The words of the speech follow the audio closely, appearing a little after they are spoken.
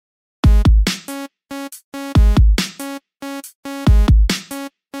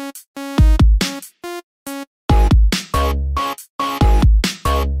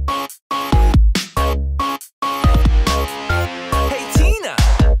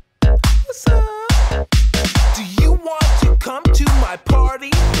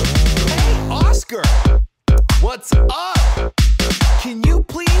what's up? Can you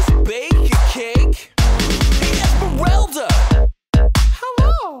please bake a cake? Hey, Esmerelda!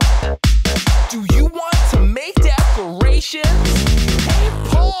 Hello! Do you want to make decorations? Hey,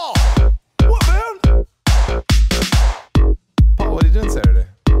 Paul! What, man? Paul, what are you doing Saturday?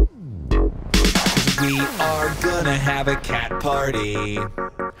 We are gonna have a cat party.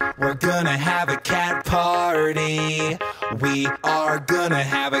 We're gonna have a cat party. We are gonna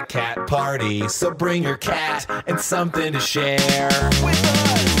have a cat party. So bring your cat and something to share with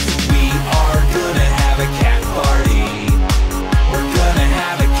us. We are gonna have a cat party. We're gonna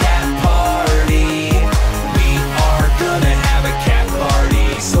have a cat party. We are gonna have a cat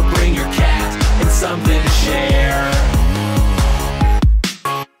party. So bring your cat and something to share.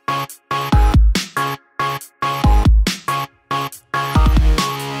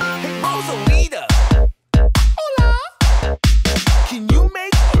 Rosalita! Hola! Can you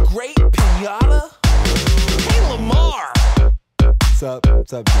make a great pinata? Hey, Lamar!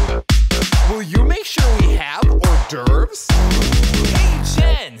 What's up, dude? Will you make sure we have hors d'oeuvres? Hey, Yu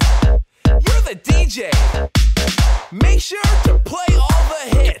Chen! You're the DJ! Make sure to play all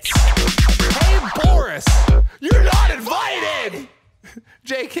the hits! Hey, Boris! You're not invited!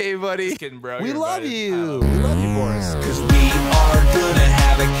 JK, buddy. We love you. We love you, Boris. 'Cause we are gonna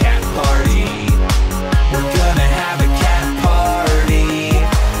have